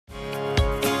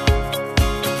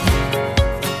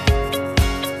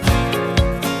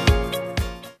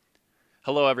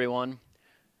Hello, everyone.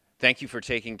 Thank you for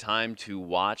taking time to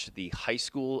watch the high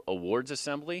school awards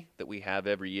assembly that we have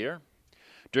every year.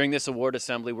 During this award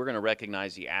assembly, we're going to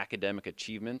recognize the academic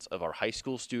achievements of our high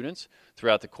school students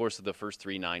throughout the course of the first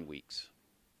 9 weeks.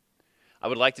 I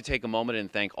would like to take a moment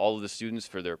and thank all of the students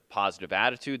for their positive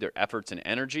attitude, their efforts and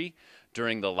energy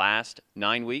during the last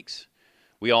 9 weeks.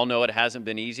 We all know it hasn't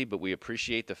been easy, but we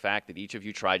appreciate the fact that each of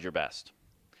you tried your best.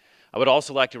 I would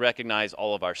also like to recognize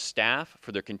all of our staff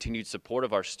for their continued support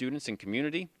of our students and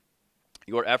community.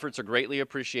 Your efforts are greatly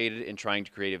appreciated in trying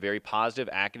to create a very positive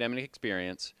academic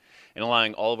experience and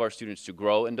allowing all of our students to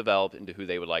grow and develop into who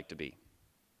they would like to be.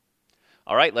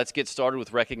 All right, let's get started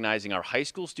with recognizing our high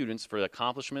school students for the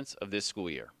accomplishments of this school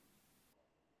year.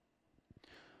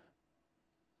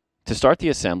 To start the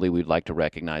assembly, we'd like to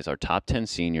recognize our top 10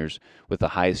 seniors with the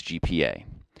highest GPA.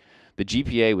 The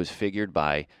GPA was figured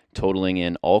by totaling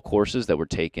in all courses that were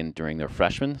taken during their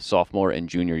freshman, sophomore, and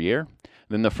junior year,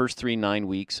 then the first 9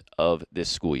 weeks of this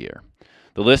school year.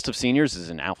 The list of seniors is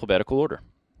in alphabetical order.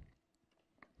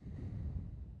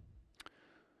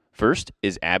 First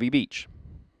is Abby Beach,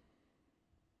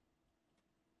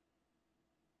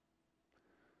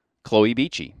 Chloe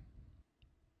Beachy,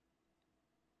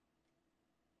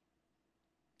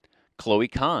 Chloe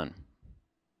Kahn,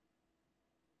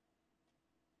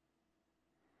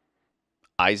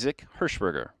 Isaac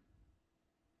Hirschberger,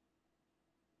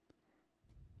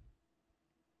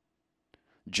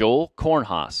 Joel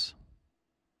Kornhaus,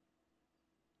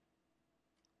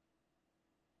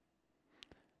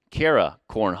 Kara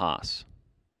Kornhaus,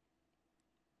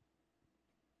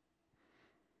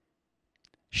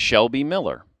 Shelby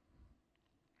Miller,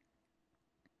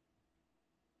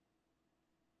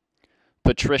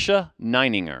 Patricia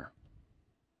Neininger,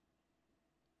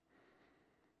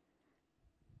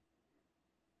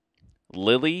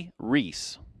 Lily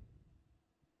Reese,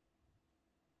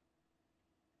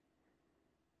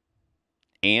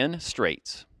 Ann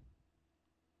Straits,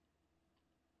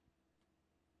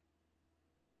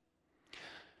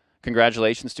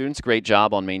 congratulations, students. Great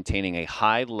job on maintaining a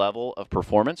high level of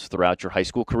performance throughout your high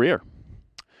school career.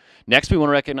 Next, we want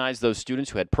to recognize those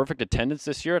students who had perfect attendance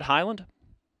this year at Hiland.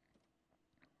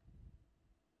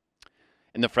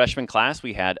 In the freshman class,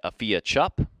 we had Afia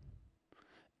Chupp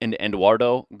and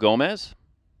Eduardo Gomez.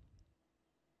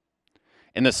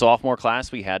 In the sophomore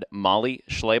class, we had Molly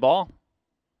Schleball.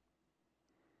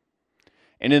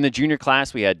 And in the junior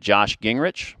class, we had Josh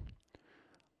Gingrich,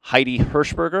 Heidi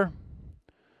Hirschberger,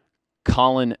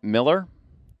 Colin Miller,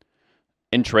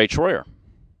 and Trey Troyer.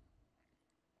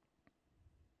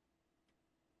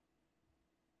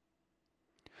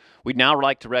 We'd now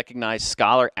like to recognize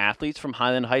scholar athletes from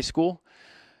Hiland High School.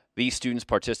 These students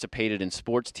participated in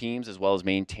sports teams as well as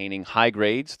maintaining high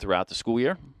grades throughout the school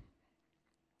year.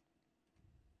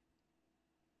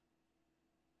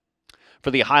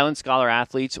 For the Hiland Scholar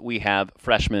athletes, we have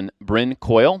freshman Bryn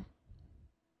Coyle,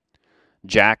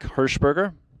 Jack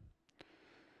Hirschberger,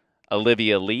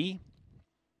 Olivia Lee,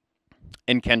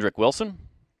 and Kendrick Wilson.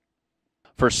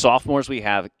 For sophomores, we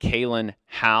have Kaylin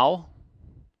Howe,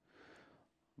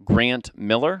 Grant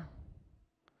Miller,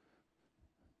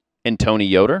 and Tony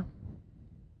Yoder.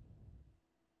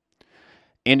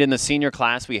 And in the senior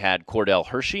class, we had Cordell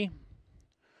Hershey,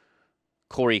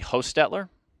 Corey Hostetler,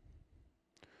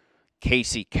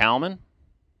 Casey Kalman,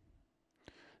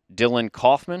 Dylan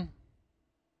Kaufman,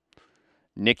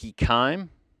 Nikki Kime,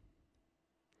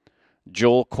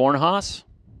 Joel Kornhaus,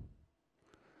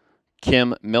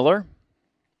 Kim Miller,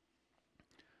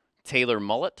 Taylor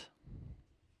Mullett,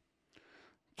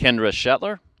 Kendra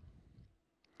Shetler,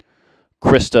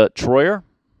 Krista Troyer,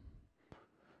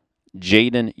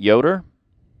 Jaden Yoder,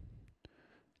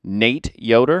 Nate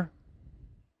Yoder,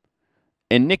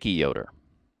 and Nikki Yoder.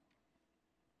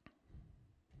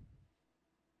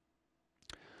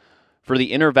 For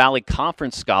the Inter Valley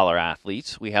Conference Scholar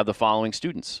athletes, we have the following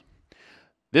students.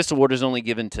 This award is only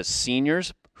given to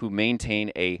seniors who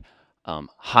maintain a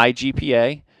high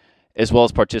GPA as well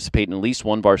as participate in at least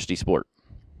one varsity sport.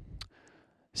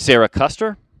 Sarah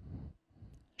Custer,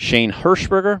 Shane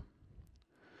Hirschberger,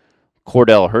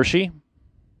 Cordell Hershey,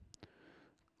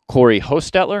 Corey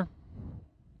Hostetler,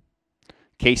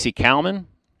 Casey Kalman,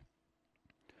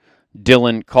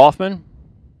 Dylan Kaufman,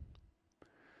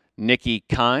 Nikki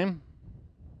Kime,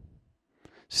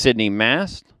 Sydney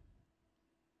Mast,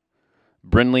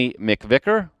 Brinley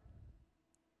McVicker,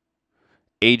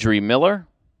 Adri Miller,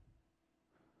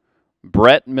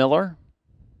 Brett Miller,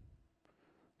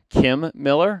 Kim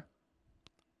Miller,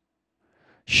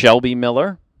 Shelby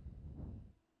Miller,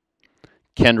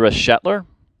 Kendra Shetler,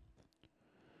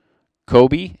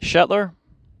 Kobe Shetler,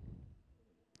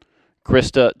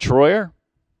 Krista Troyer,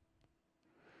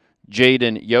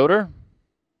 Jaden Yoder,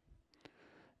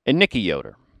 and Nikki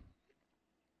Yoder.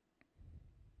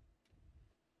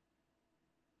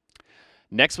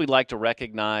 Next, we'd like to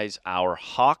recognize our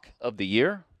Hawk of the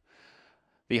Year.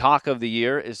 The Hawk of the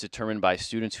Year is determined by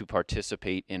students who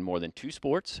participate in more than 2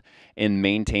 sports and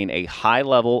maintain a high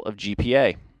level of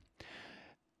GPA.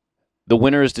 The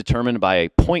winner is determined by a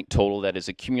point total that is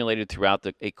accumulated throughout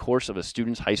a course of a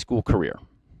student's high school career.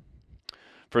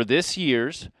 For this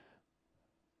year's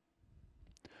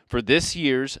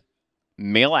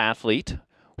male athlete,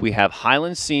 we have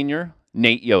Hiland senior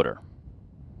Nate Yoder.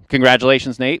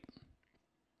 Congratulations, Nate.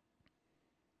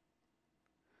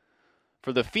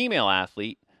 For the female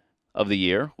athlete of the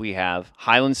year, we have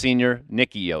Hiland senior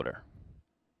Nikki Yoder.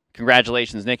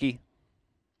 Congratulations, Nikki.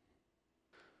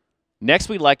 Next,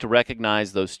 we'd like to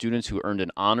recognize those students who earned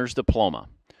an honors diploma.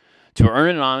 To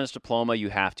earn an honors diploma, you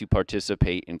have to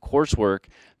participate in coursework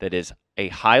that is a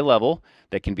high level,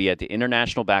 that can be at the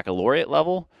International Baccalaureate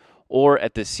level or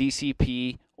at the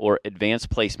CCP or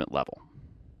Advanced Placement level.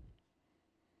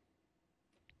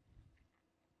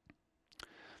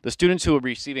 The students who are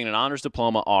receiving an honors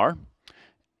diploma are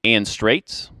Ann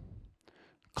Straits,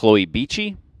 Chloe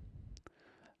Beachy,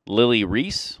 Lily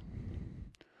Reese,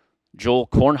 Joel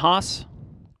Kornhaas,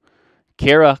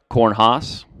 Kara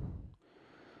Kornhaas,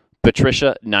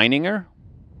 Patricia Neininger,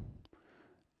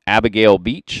 Abigail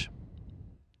Beach,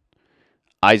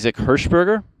 Isaac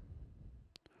Hirschberger,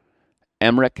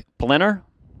 Emmerich Plenner,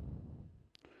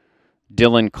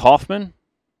 Dylan Kaufman,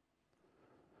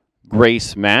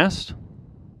 Grace Mast,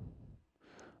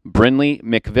 Brinley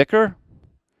McVicker,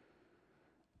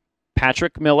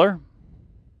 Patrick Miller,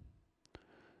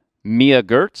 Mia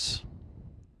Gertz,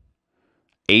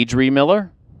 Adri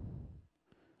Miller,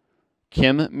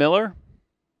 Kim Miller,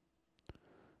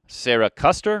 Sarah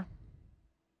Custer,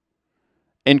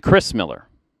 and Chris Miller.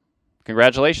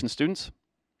 Congratulations, students.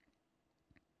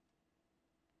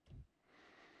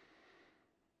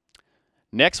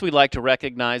 Next, we'd like to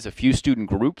recognize a few student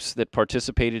groups that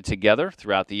participated together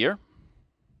throughout the year.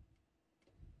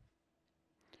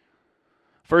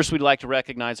 First, we'd like to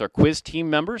recognize our quiz team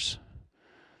members.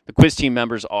 The quiz team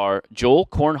members are Joel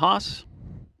Kornhaas,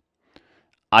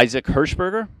 Isaac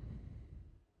Hirschberger,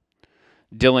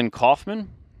 Dylan Kaufman,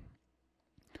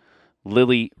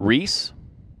 Lily Reese,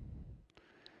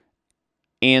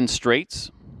 Ann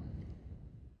Straits,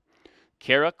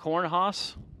 Kara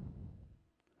Kornhaas,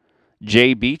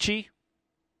 Jay Beachy,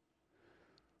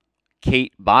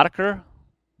 Kate Boddicker,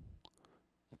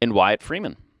 and Wyatt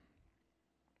Freeman.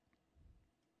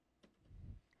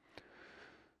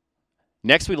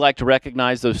 Next, we'd like to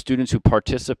recognize those students who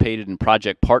participated in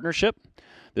Project Partnership.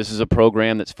 This is a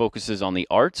program that focuses on the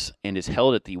arts and is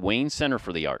held at the Wayne Center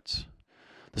for the Arts.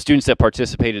 The students that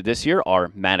participated this year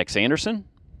are Maddox Anderson,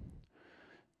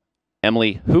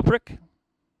 Emily Huprick,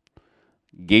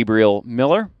 Gabriel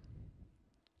Miller,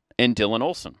 and Dylan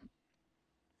Olson.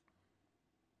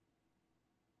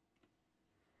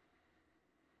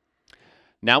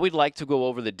 Now we'd like to go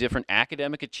over the different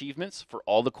academic achievements for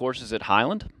all the courses at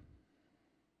Hiland.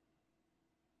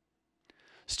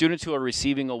 Students who are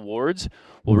receiving awards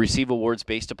will receive awards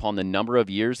based upon the number of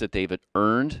years that they've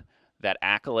earned that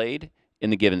accolade in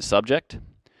the given subject.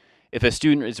 If a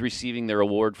student is receiving their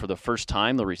award for the first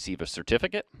time, they'll receive a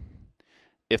certificate.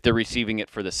 If they're receiving it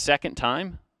for the second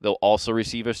time, they'll also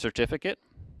receive a certificate.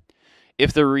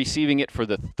 If they're receiving it for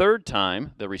the third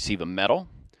time, they'll receive a medal.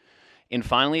 And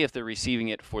finally, if they're receiving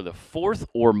it for the 4th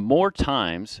or more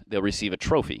times, they'll receive a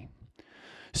trophy.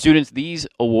 Students, these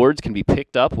awards can be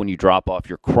picked up when you drop off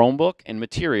your Chromebook and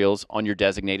materials on your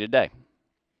designated day.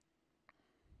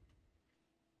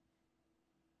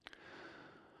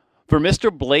 For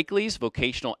Mr. Blakely's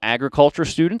vocational agriculture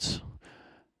students,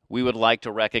 we would like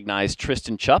to recognize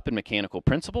Tristan Chupp in Mechanical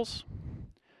Principles,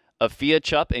 Afia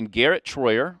Chupp and Garrett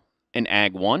Troyer in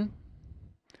Ag 1,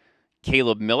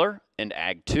 Caleb Miller in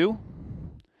Ag 2,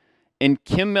 and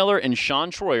Kim Miller and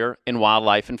Sean Troyer in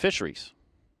Wildlife and Fisheries.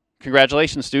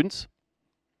 Congratulations, students.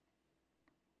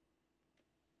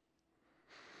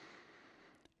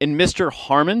 In Mr.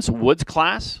 Harmon's Woods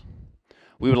class,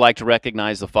 we would like to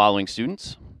recognize the following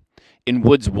students. In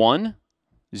Woods 1,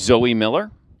 Zoe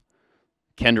Miller,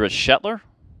 Kendra Shetler,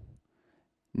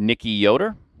 Nikki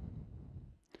Yoder.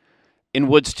 In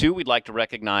Woods 2, we'd like to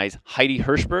recognize Heidi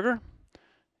Hirschberger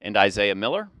and Isaiah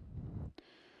Miller.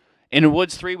 In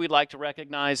Woods 3, we'd like to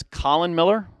recognize Colin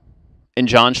Miller and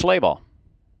John Schlaball.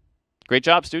 Great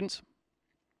job, students.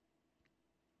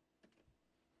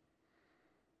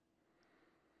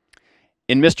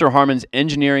 In Mr. Harmon's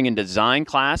engineering and design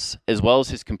class, as well as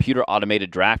his computer automated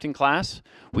drafting class,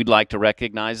 we'd like to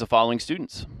recognize the following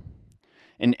students.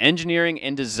 In engineering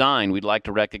and design, we'd like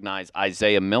to recognize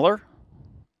Isaiah Miller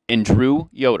and Drew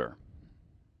Yoder.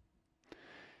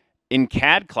 In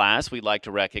CAD class, we'd like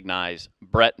to recognize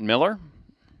Brett Miller,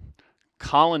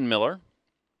 Colin Miller,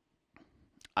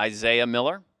 Isaiah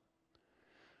Miller,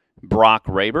 Brock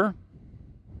Raber,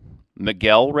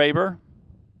 Miguel Raber,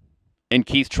 and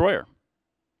Keith Troyer.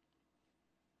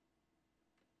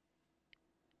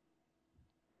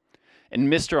 In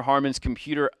Mr. Harmon's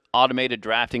computer automated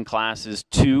drafting classes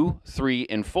 2, 3,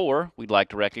 and 4, we'd like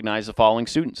to recognize the following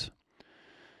students.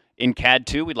 In CAD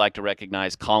 2, we'd like to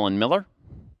recognize Colin Miller,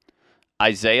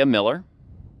 Isaiah Miller,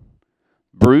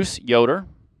 Bruce Yoder,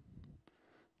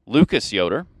 Lucas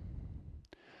Yoder.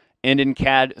 And in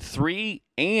CAD 3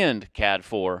 and CAD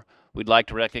 4, we'd like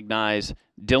to recognize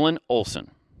Dylan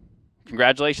Olson.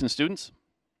 Congratulations, students.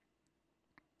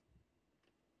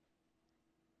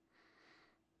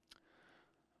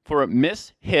 For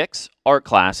Miss Hicks art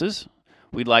classes,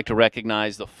 we'd like to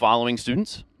recognize the following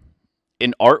students.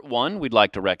 In Art 1, we'd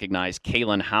like to recognize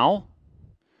Kaylin Howe,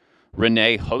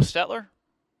 Renee Hostetler,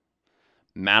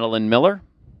 Madeline Miller,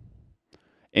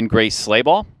 and Grace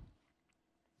Slayball.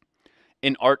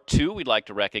 In Art 2, we'd like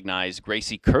to recognize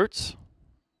Gracie Kurtz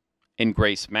and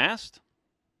Grace Mast.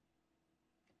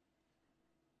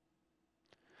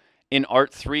 In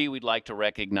Art 3, we'd like to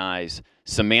recognize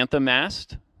Samantha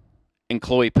Mast and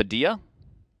Chloe Padilla.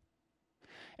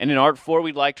 And in Art 4,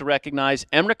 we'd like to recognize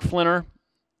Emmerich Flinner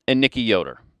and Nikki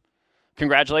Yoder.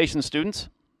 Congratulations, students.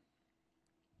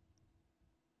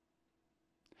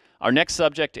 Our next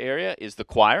subject area is the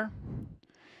choir.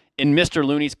 In Mr.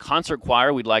 Looney's concert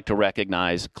choir, we'd like to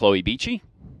recognize Chloe Beachy,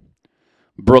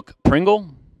 Brooke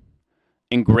Pringle,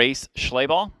 and Grace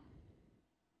Schleball.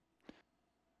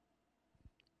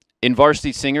 In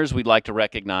varsity singers, we'd like to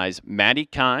recognize Maddie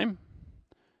Kime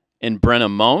and Brenna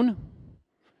Moan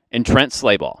and Trent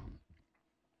Slayball.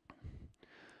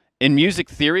 In music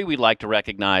theory, we'd like to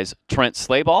recognize Trent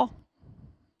Slayball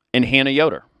and Hannah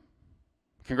Yoder.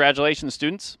 Congratulations,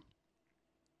 students.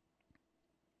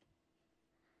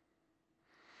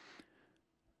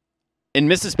 In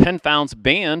Mrs. Penfound's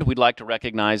band, we'd like to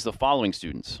recognize the following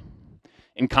students.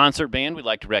 In concert band, we'd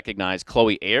like to recognize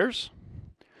Chloe Ayers,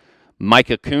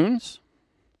 Micah Coons,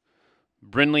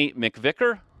 Brinley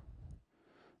McVicker,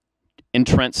 and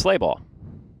Trent Slayball.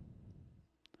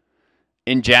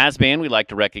 In jazz band, we'd like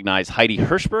to recognize Heidi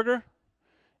Hirschberger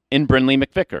and Brinley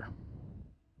McVicker.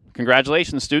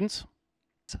 Congratulations, students.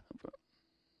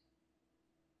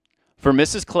 For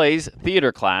Mrs. Clay's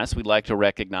theater class, we'd like to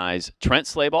recognize Trent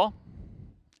Slayball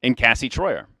and Cassie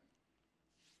Troyer.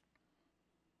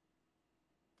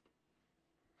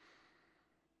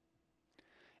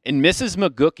 In Mrs.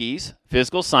 McGookie's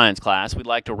physical science class, we'd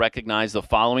like to recognize the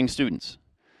following students.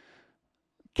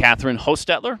 Catherine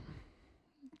Hostetler,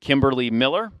 Kimberly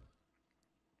Miller,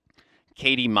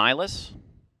 Katie Milas,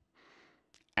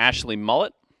 Ashley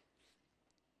Mullett,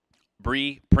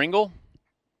 Bree Pringle,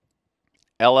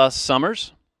 Ella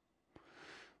Summers,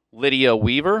 Lydia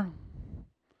Weaver,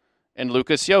 and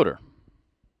Lucas Yoder.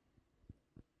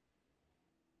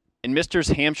 In Mr.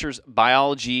 Hampshire's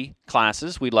biology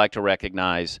classes, we'd like to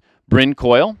recognize Bryn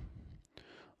Coyle,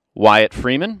 Wyatt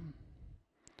Freeman,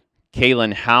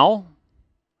 Kaylin Howell,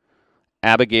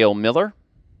 Abigail Miller,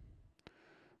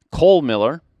 Cole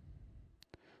Miller,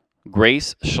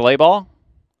 Grace Schleball,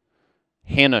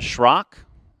 Hannah Schrock,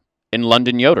 and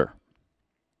London Yoder.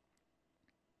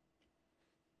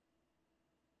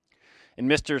 In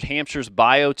Mr. Hampshire's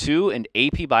Bio 2 and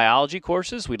AP Biology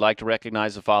courses, we'd like to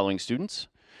recognize the following students.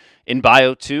 In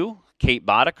Bio 2, Kate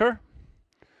Boddicker,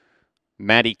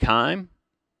 Maddie Kime,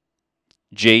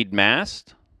 Jade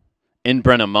Mast, and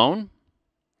Brenna Moan.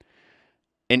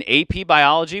 In AP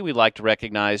Biology, we'd like to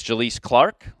recognize Jaleese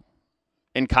Clark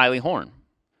and Kylie Horn.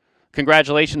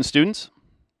 Congratulations, students.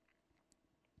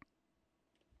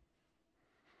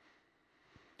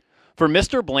 For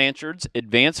Mr. Blanchard's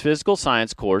Advanced Physical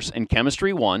Science course in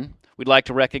Chemistry 1, we'd like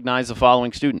to recognize the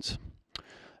following students.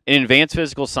 In Advanced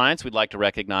Physical Science, we'd like to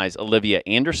recognize Olivia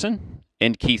Anderson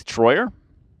and Keith Troyer.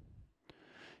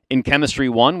 In Chemistry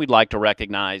 1, we'd like to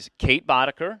recognize Kate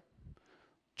Boddicker,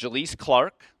 Jaleese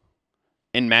Clark,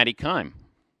 and Maddie Kime.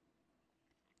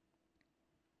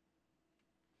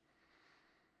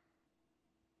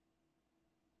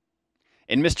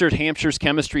 In Mr. Hampshire's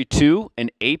Chemistry 2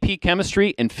 and AP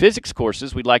Chemistry and Physics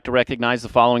courses, we'd like to recognize the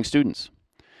following students.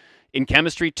 In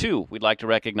Chemistry 2, we'd like to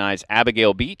recognize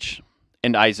Abigail Beach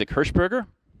and Isaac Hirschberger.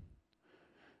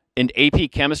 In AP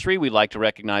Chemistry, we'd like to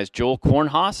recognize Joel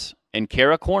Kornhaas and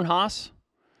Kara Kornhaas.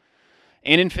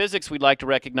 And in Physics, we'd like to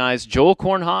recognize Joel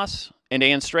Kornhaas and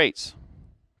Ann Straits.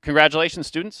 Congratulations,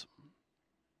 students.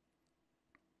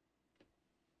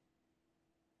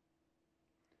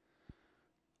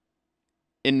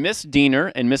 In Miss Diener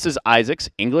and Mrs. Isaac's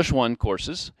English 1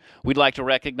 courses, we'd like to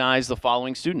recognize the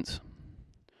following students: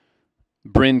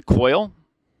 Bryn Coyle,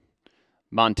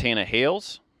 Montana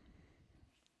Hales,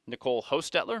 Nicole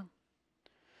Hostetler,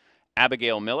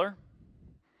 Abigail Miller,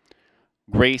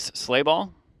 Grace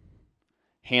Slayball,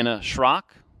 Hannah Schrock,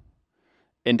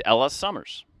 and Ella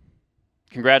Summers.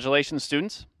 Congratulations,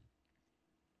 students.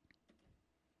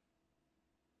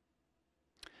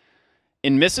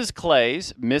 In Mrs.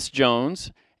 Clay's, Miss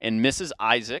Jones, and Mrs.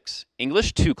 Isaac's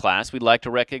English 2 class, we'd like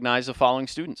to recognize the following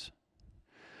students: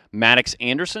 Maddox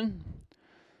Anderson,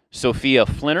 Sophia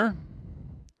Flinner,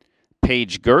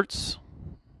 Paige Gertz,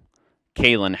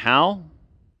 Kaylin Howe,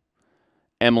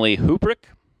 Emily Huprick,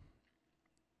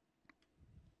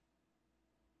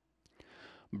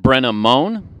 Brenna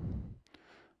Moan,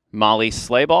 Molly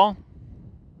Slayball,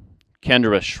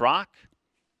 Kendra Schrock,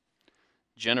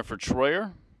 Jennifer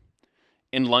Troyer,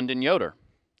 and London Yoder.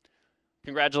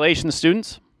 Congratulations,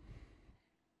 students.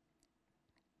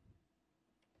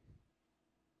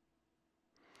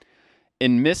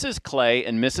 In Mrs. Clay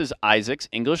and Mrs. Isaac's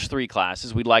English 3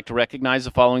 classes, we'd like to recognize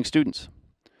the following students: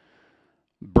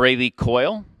 Braylee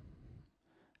Coyle,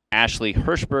 Ashley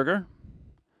Hirschberger,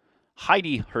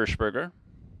 Heidi Hirschberger,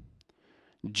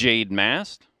 Jade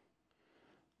Mast,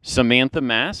 Samantha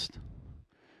Mast,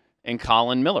 and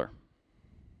Colin Miller.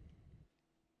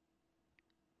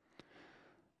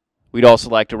 We'd also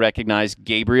like to recognize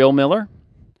Gabriel Miller,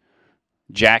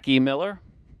 Jackie Miller,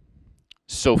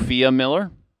 Sophia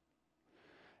Miller,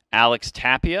 Alex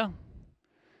Tapia,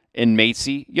 and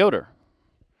Macy Yoder.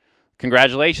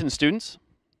 Congratulations, students.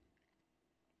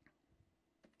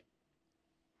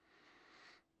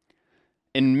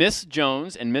 In Miss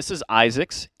Jones and Mrs.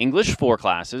 Isaac's English 4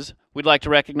 classes, we'd like to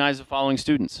recognize the following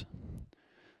students: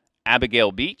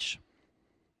 Abigail Beach,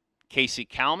 Casey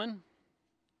Kalman,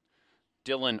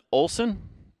 Dylan Olson,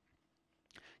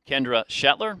 Kendra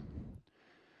Shetler,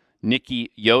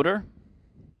 Nikki Yoder,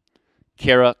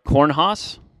 Kara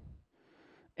Kornhaus,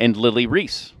 and Lily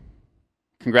Reese.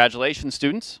 Congratulations,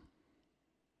 students.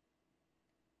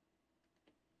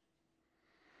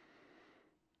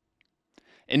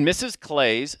 In Mrs.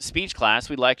 Clay's speech class,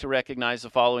 we'd like to recognize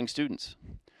the following students: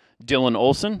 Dylan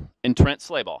Olson and Trent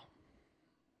Slayball.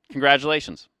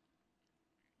 Congratulations.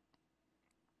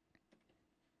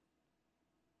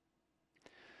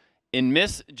 In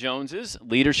Miss Jones's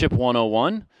Leadership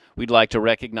 101, we'd like to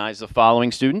recognize the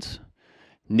following students: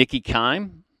 Nikki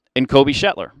Kime and Kobe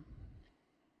Shetler.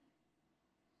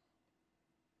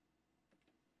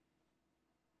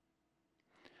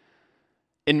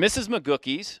 In Mrs.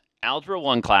 McGookie's Algebra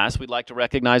 1 class, we'd like to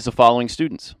recognize the following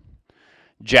students: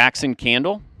 Jackson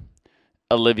Candle,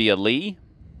 Olivia Lee,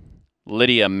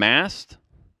 Lydia Mast,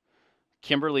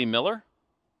 Kimberly Miller,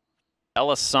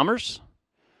 Ella Summers,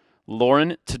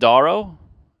 Lauren Tadaro,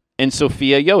 and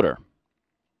Sophia Yoder.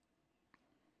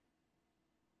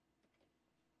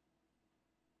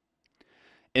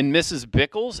 In Mrs.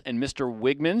 Bickles and Mr.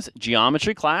 Wigman's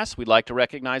geometry class, we'd like to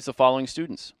recognize the following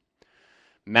students: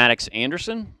 Maddox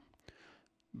Anderson,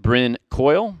 Bryn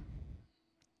Coyle,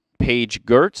 Paige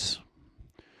Gertz,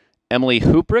 Emily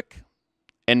Huprick,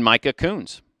 and Micah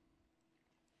Coons.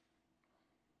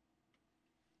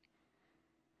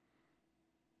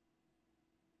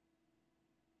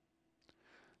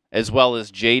 As well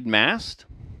as Jade Mast,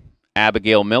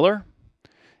 Abigail Miller,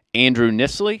 Andrew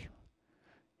Nisley,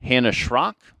 Hannah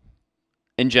Schrock,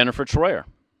 and Jennifer Troyer.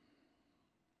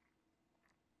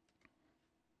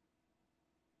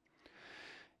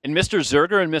 In Mr.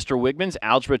 Zerger and Mr. Wigman's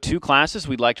Algebra 2 classes,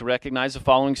 we'd like to recognize the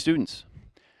following students: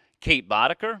 Kate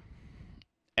Boddicker,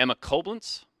 Emma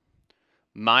Koblentz,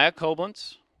 Maya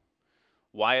Koblentz,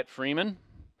 Wyatt Freeman,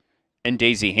 and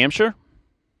Daisy Hampshire,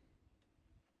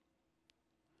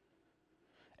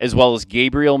 as well as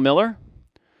Gabriel Miller,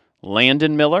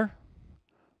 Landon Miller,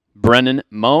 Brenna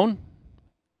Moan,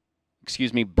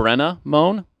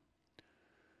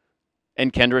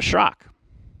 and Kendra Schrock.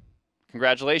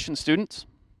 Congratulations, students.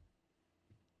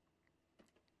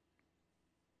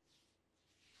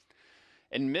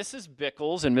 In Mrs.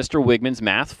 Bickles and Mr. Wigman's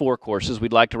Math 4 courses,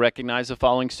 we'd like to recognize the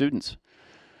following students: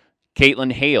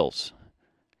 Caitlin Hales,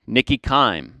 Nikki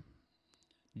Kime,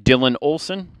 Dylan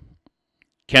Olson,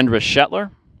 Kendra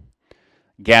Shetler,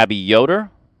 Gabby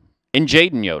Yoder, and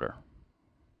Jaden Yoder.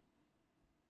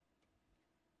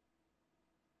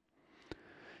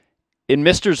 In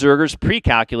Mr. Zerger's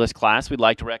pre-calculus class, we'd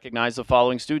like to recognize the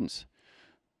following students: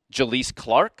 Jaleese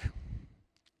Clark,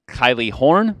 Kylie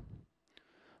Horn,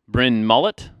 Bryn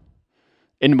Mullet,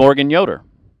 and Morgan Yoder.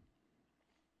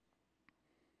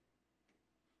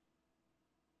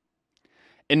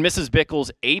 In Mrs.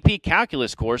 Bickle's AP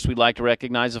Calculus course, we'd like to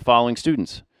recognize the following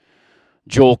students: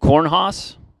 Joel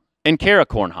Kornhaus and Kara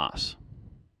Kornhaus.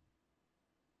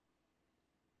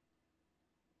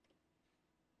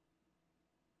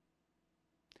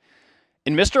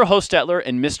 In Mr. Hostetler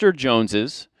and Mr.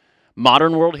 Jones's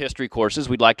Modern World History courses,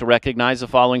 we'd like to recognize the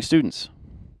following students: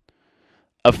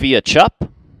 Afia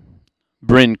Chupp,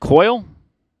 Bryn Coyle,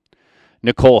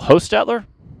 Nicole Hostetler,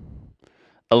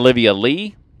 Olivia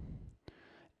Lee,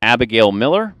 Abigail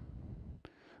Miller,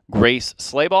 Grace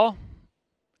Slayball,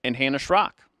 and Hannah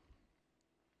Schrock.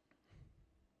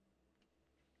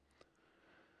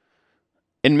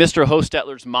 In Mr.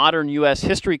 Hostetler's Modern U.S.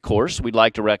 History course, we'd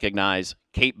like to recognize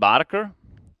Kate Boddicker,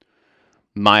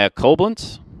 Maya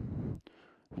Koblentz,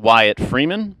 Wyatt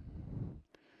Freeman,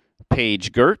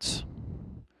 Paige Gertz,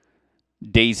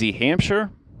 Daisy Hampshire,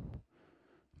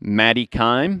 Maddie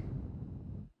Kime,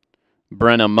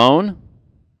 Brenna Moan,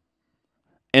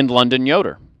 and London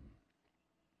Yoder.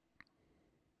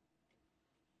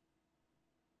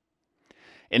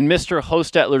 In Mr.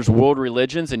 Hostetler's World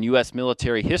Religions and U.S.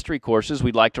 Military History courses,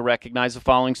 we'd like to recognize the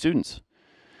following students.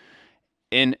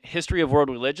 In History of World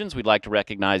Religions, we'd like to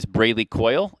recognize Braylee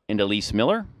Coyle and Elise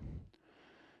Miller.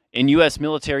 In U.S.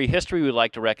 Military History, we'd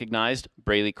like to recognize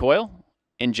Braylee Coyle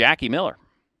and Jackie Miller.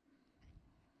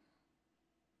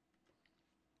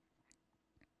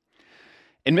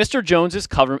 In Mr. Jones's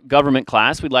government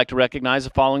class, we'd like to recognize the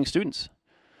following students: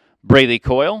 Braylee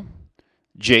Coyle,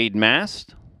 Jade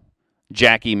Mast,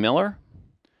 Jackie Miller,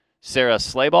 Sarah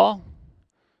Slayball,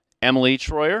 Emily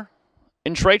Troyer,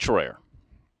 and Trey Troyer.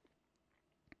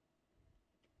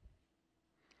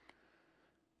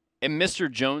 In Mr.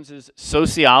 Jones's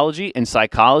Sociology and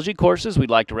Psychology courses,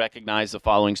 we'd like to recognize the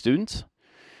following students.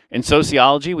 In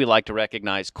Sociology, we'd like to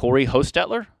recognize Corey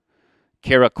Hostetler,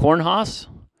 Kara Kornhaus,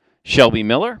 Shelby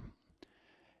Miller.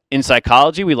 In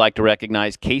Psychology, we'd like to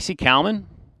recognize Casey Kalman,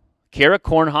 Kara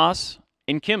Kornhaus,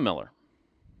 and Kim Miller.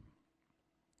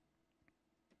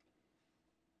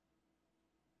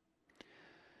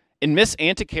 In Miss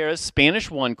Antiquera's Spanish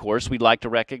 1 course, we'd like to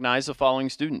recognize the following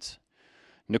students: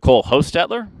 Nicole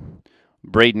Hostetler,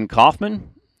 Braden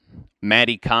Kaufman,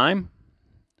 Maddie Kime,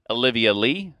 Olivia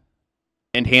Lee,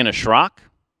 and Hannah Schrock.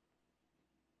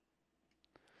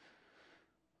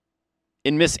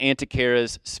 In Miss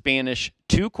Antiquera's Spanish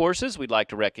 2 courses, we'd like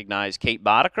to recognize Kate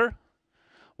Boddicker,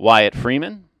 Wyatt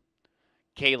Freeman,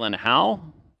 Kaylin Howe,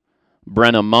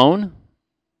 Brenna Moan,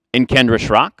 and Kendra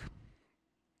Schrock.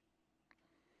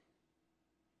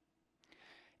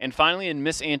 And finally, in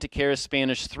Miss Antiquera's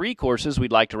Spanish 3 courses,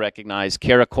 we'd like to recognize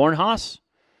Kara Kornhaus,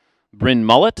 Bryn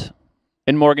Mullet,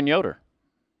 and Morgan Yoder.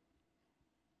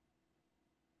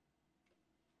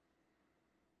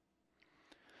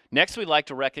 Next, we'd like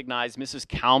to recognize Mrs.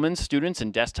 Kalman's students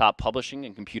in Desktop Publishing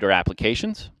and Computer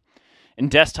Applications. In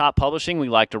Desktop Publishing, we'd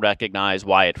like to recognize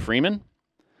Wyatt Freeman,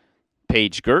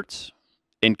 Paige Gertz,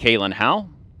 and Kaylin Howe.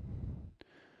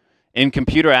 In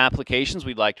Computer Applications,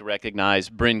 we'd like to recognize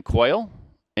Bryn Coyle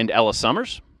and Ella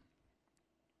Summers.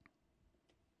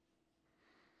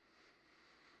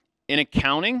 In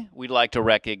Accounting, we'd like to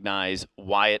recognize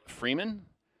Wyatt Freeman,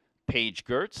 Paige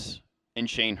Gertz, and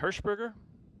Shane Hirschberger.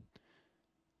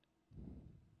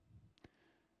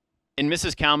 In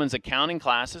Mrs. Kalman's accounting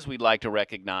classes, we'd like to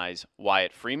recognize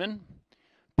Wyatt Freeman,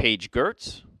 Paige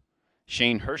Gertz,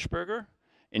 Shane Hirschberger,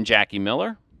 and Jackie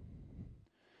Miller.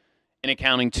 In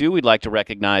Accounting 2, we'd like to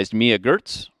recognize Mia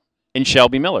Gertz and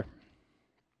Shelby Miller.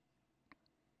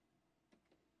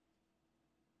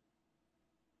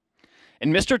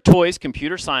 In Mr. Toy's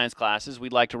computer science classes,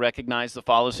 we'd like to recognize the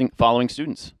following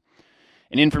students.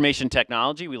 In Information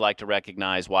Technology, we'd like to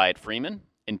recognize Wyatt Freeman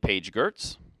and Paige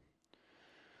Gertz.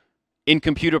 In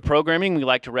Computer Programming, we'd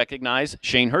like to recognize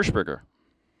Shane Hirschberger.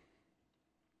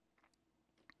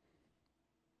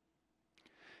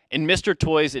 In Mr.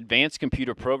 Toy's Advanced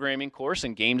Computer Programming course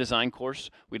and Game Design course,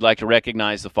 we'd like to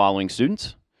recognize the following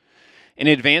students. In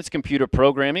Advanced Computer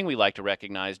Programming, we'd like to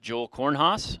recognize Joel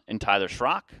Kornhaus and Tyler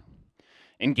Schrock.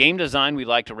 In Game Design, we'd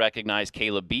like to recognize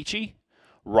Caleb Beachy,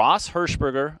 Ross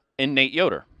Hirschberger, and Nate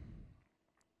Yoder.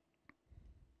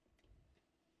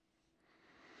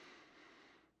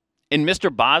 In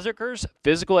Mr. Bozicker's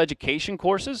Physical Education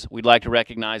courses, we'd like to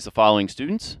recognize the following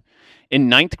students. In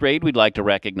 9th grade, we'd like to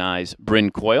recognize Bryn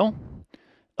Coyle,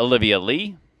 Olivia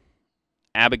Lee,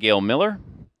 Abigail Miller,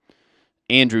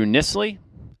 Andrew Nisley,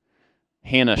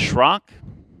 Hannah Schrock,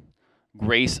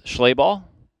 Grace Schlaball,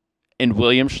 and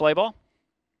William Schlaball.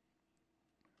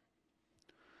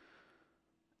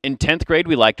 In 10th grade,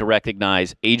 we'd like to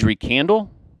recognize Adri Candle,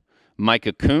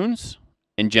 Micah Coons,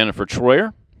 and Jennifer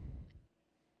Troyer.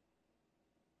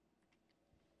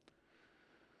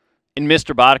 In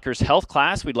Mr. Bodeker's health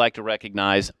class, we'd like to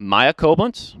recognize Maya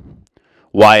Koblenz,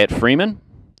 Wyatt Freeman,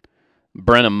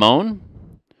 Brenna Moan,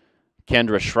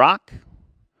 Kendra Schrock,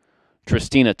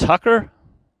 Tristina Tucker,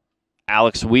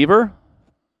 Alex Weaver,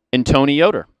 and Tony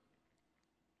Yoder.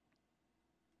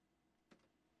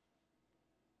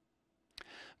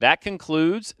 That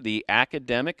concludes the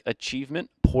academic achievement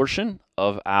portion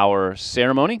of our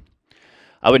ceremony.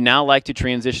 I would now like to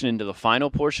transition into the final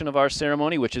portion of our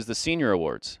ceremony, which is the Senior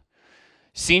Awards.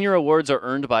 Senior awards are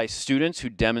earned by students who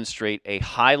demonstrate a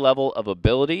high level of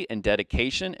ability and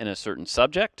dedication in a certain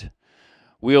subject.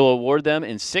 We will award them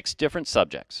in 6 different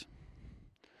subjects.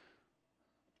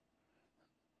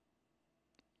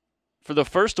 For the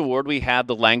first award, we have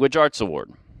the Language Arts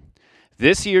Award.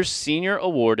 This year's Senior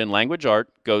Award in Language Art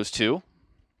goes to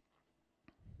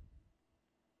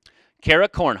Kara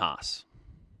Kornhaas.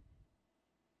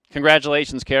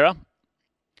 Congratulations, Kara.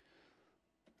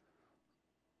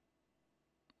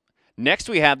 Next,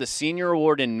 we have the Senior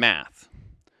Award in Math.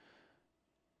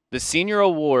 The Senior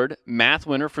Award Math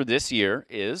winner for this year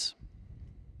is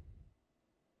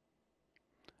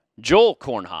Joel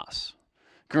Kornhaas.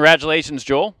 Congratulations,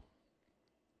 Joel.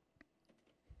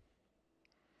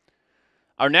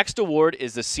 Our next award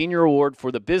is the Senior Award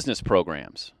for the Business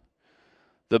Programs.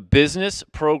 The Business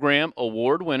Program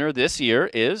Award winner this year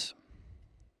is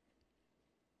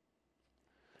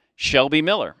Shelby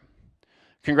Miller.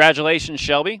 Congratulations,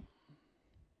 Shelby.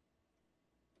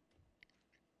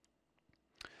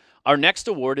 Our next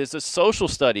award is the Social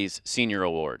Studies Senior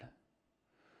Award.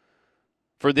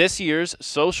 For this year's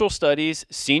Social Studies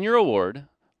Senior Award,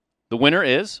 the winner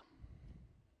is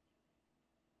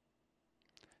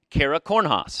Kara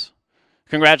Kornhaas.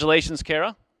 Congratulations,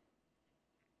 Kara.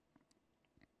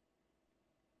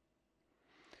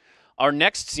 Our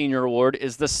next Senior Award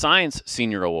is the Science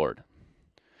Senior Award.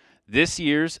 This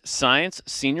year's Science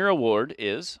Senior Award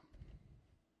is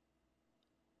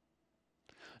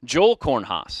Joel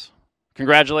Kornhaas.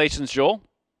 Congratulations, Joel.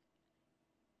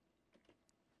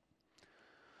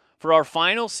 For our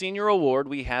final Senior Award,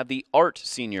 we have the Art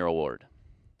Senior Award.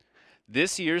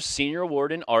 This year's Senior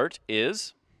Award in Art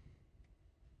is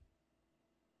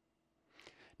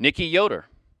Nikki Yoder.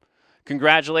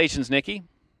 Congratulations, Nikki.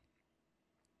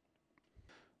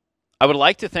 I would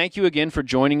like to thank you again for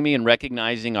joining me in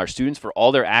recognizing our students for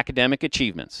all their academic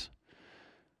achievements.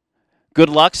 Good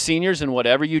luck, seniors, in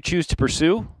whatever you choose to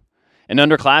pursue. And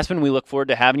underclassmen, we look forward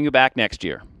to having you back next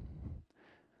year.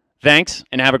 Thanks,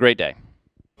 and have a great day.